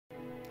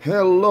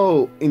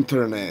Hello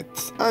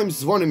Internet, I'm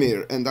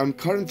Zvonimir and I'm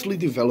currently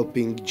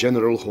developing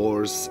General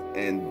Horse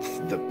and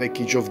the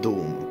Package of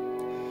Doom.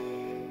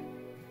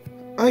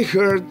 I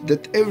heard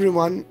that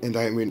everyone, and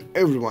I mean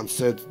everyone,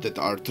 said that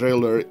our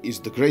trailer is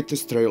the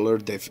greatest trailer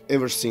they've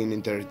ever seen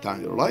in their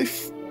entire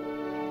life,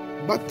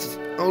 but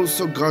I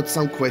also got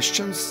some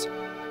questions.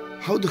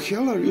 How the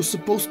hell are you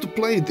supposed to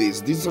play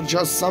this? These are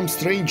just some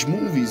strange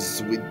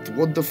movies with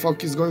what the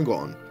fuck is going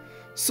on.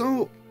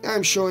 So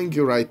I'm showing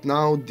you right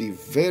now the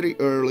very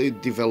early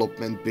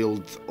development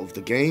build of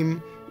the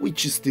game,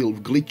 which is still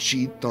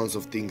glitchy, tons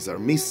of things are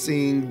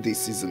missing,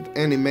 this isn't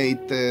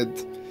animated.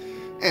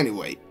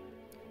 Anyway,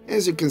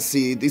 as you can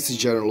see, this is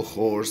General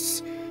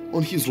Horse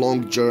on his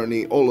long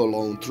journey all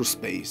alone through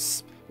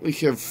space. We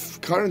have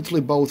currently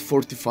about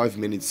 45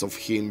 minutes of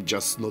him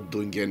just not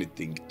doing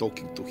anything,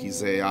 talking to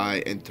his AI,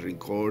 entering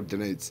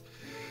coordinates,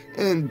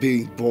 and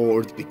being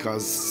bored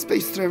because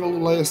space travel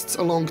lasts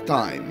a long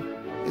time.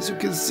 As you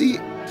can see,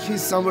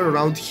 he's somewhere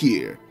around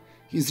here.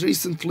 He's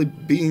recently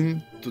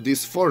been to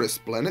this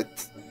forest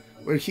planet,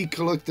 where he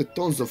collected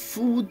tons of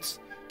food,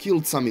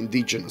 killed some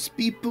indigenous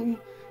people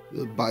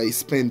by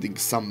spending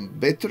some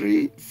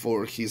battery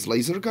for his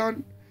laser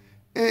gun,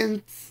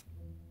 and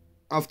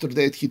after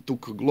that he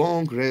took a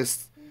long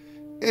rest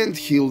and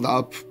healed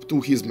up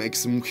to his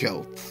maximum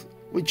health,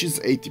 which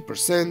is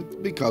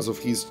 80% because of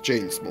his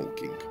chain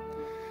smoking.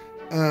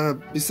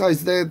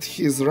 Besides that,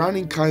 he's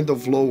running kind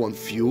of low on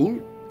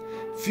fuel.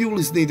 Fuel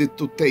is needed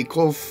to take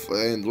off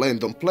and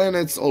land on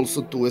planets,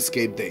 also to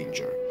escape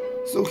danger.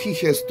 So he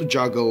has to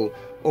juggle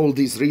all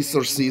these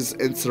resources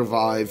and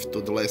survive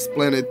to the last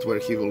planet where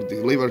he will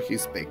deliver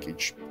his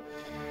package.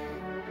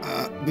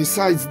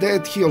 Besides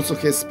that, he also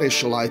has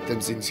special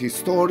items in his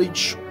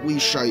storage,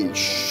 which I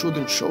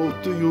shouldn't show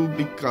to you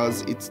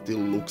because it still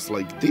looks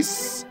like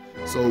this,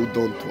 so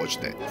don't watch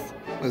that.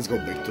 Let's go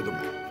back to the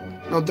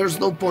map. Now there's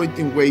no point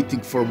in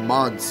waiting for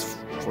months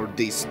for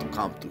this to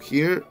come to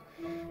here.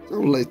 So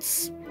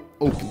let's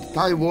open the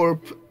time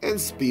warp and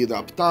speed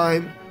up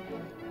time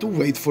to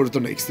wait for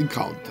the next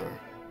encounter.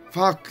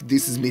 Fuck,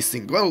 this is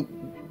missing. Well,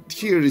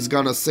 here is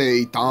gonna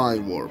say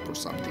time warp or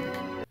something.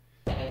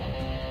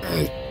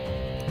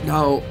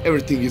 Now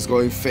everything is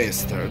going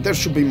faster. There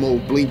should be more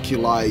blinky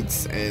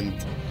lights and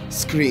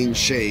screen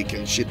shake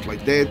and shit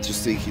like that. You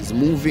see he's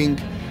moving,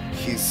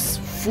 his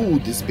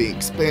food is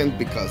being spent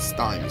because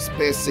time is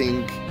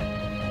passing,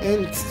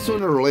 and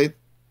sooner or later,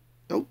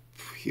 oh,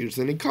 here's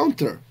an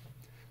encounter.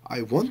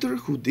 I wonder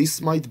who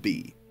this might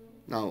be.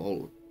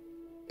 Now,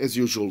 as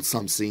usual,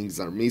 some things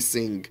are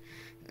missing,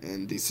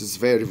 and this is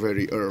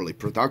very early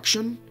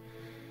production,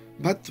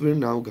 but we're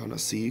now gonna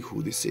see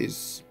who this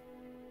is.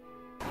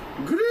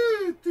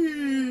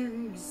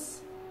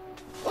 Greetings!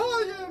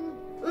 I am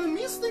a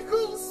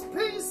mystical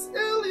space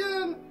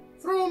alien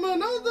from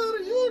another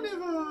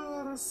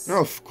universe!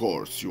 Of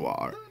course you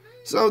are.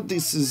 So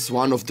this is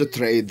one of the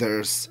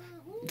traders.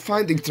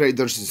 Finding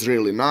traders is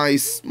really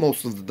nice.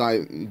 Most of the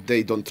time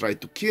they don't try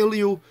to kill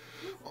you.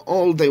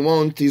 All they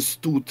want is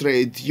to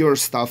trade your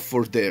stuff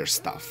for their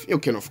stuff. You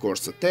can of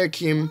course attack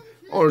him,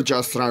 or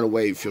just run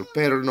away if you're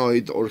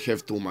paranoid or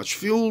have too much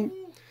fuel.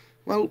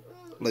 Well,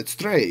 let's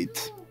trade.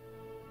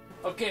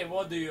 Okay,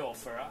 what do you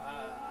offer?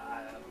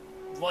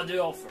 What do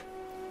you offer?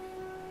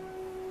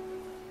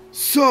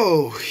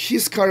 So,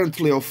 he's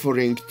currently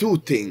offering two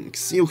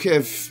things. You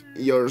have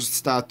your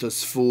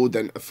status, food,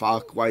 and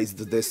fuck, why is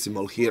the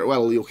decimal here?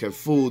 Well, you have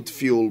food,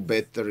 fuel,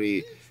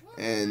 battery,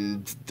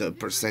 and the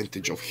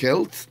percentage of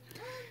health.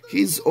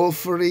 He's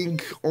offering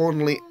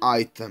only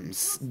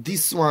items.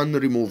 This one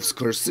removes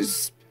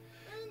curses,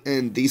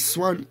 and this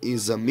one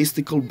is a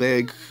mystical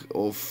bag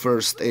of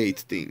first aid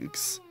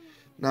things.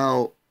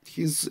 Now,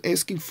 he's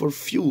asking for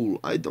fuel.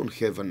 I don't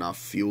have enough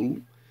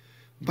fuel,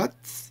 but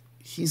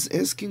he's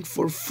asking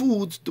for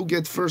food to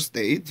get first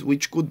aid,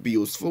 which could be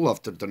useful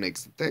after the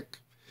next attack.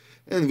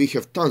 And we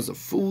have tons of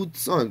food,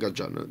 so I'm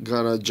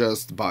gonna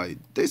just buy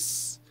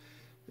this.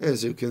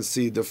 As you can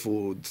see, the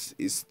food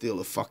is still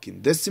a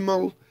fucking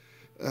decimal.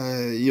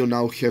 You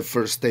now have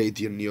first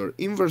aid in your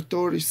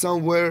inventory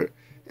somewhere,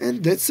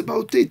 and that's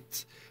about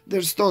it.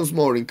 There's tons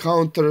more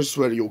encounters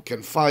where you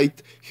can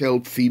fight,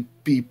 help feed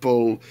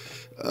people,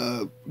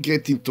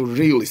 get into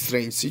really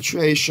strange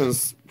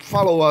situations.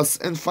 Follow us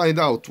and find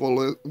out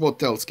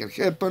what else can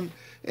happen.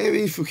 And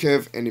if you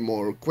have any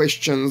more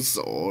questions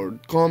or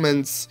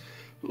comments,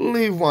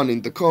 leave one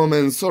in the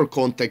comments or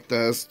contact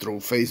us through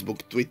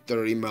Facebook,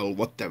 Twitter, email,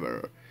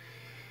 whatever.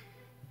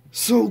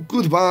 So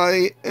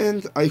goodbye,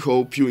 and I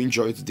hope you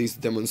enjoyed this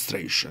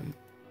demonstration.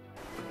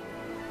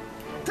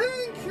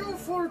 Thank you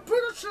for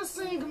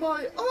purchasing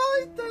my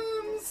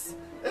items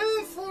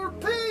and for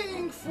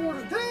paying for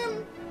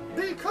them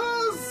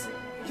because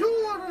you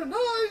are a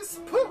nice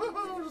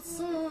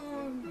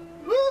person.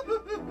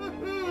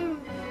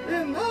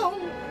 And now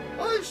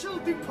I shall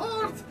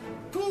depart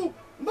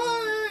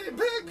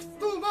back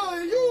to my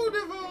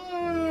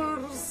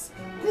universe.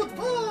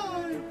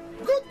 Goodbye.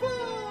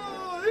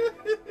 Goodbye.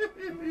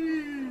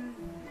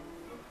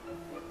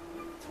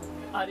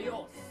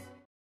 Adios.